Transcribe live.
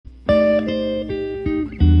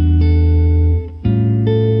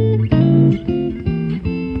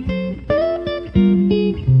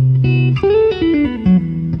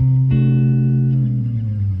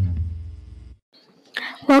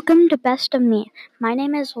best of me. My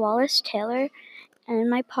name is Wallace Taylor, and in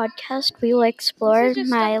my podcast, we will explore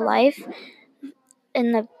my life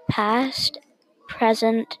in the past,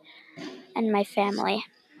 present, and my family.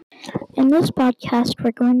 In this podcast,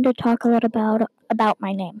 we're going to talk a lot about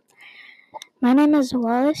my name. My name is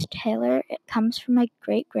Wallace Taylor. It comes from my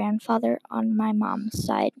great-grandfather on my mom's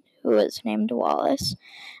side, who was named Wallace.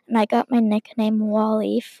 And I got my nickname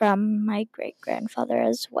Wally from my great-grandfather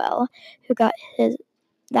as well, who got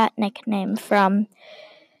that nickname from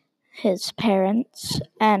his parents.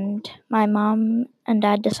 And my mom and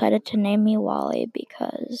dad decided to name me Wally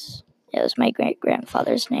because it was my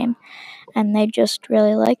great-grandfather's name, and they just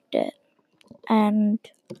really liked it. And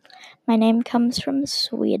my name comes from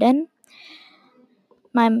Sweden.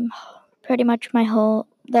 My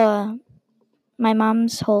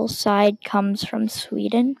mom's whole side comes from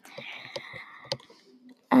Sweden.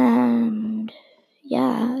 And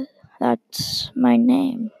yeah, that's my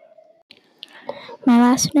name. My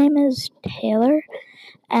last name is Taylor,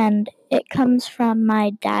 and it comes from my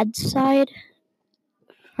dad's side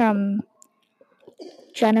from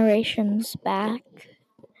generations back.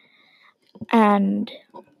 And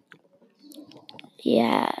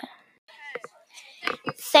yeah.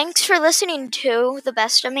 Thanks for listening to The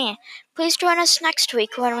Best of Me. Please join us next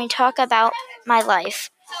week when we talk about my life.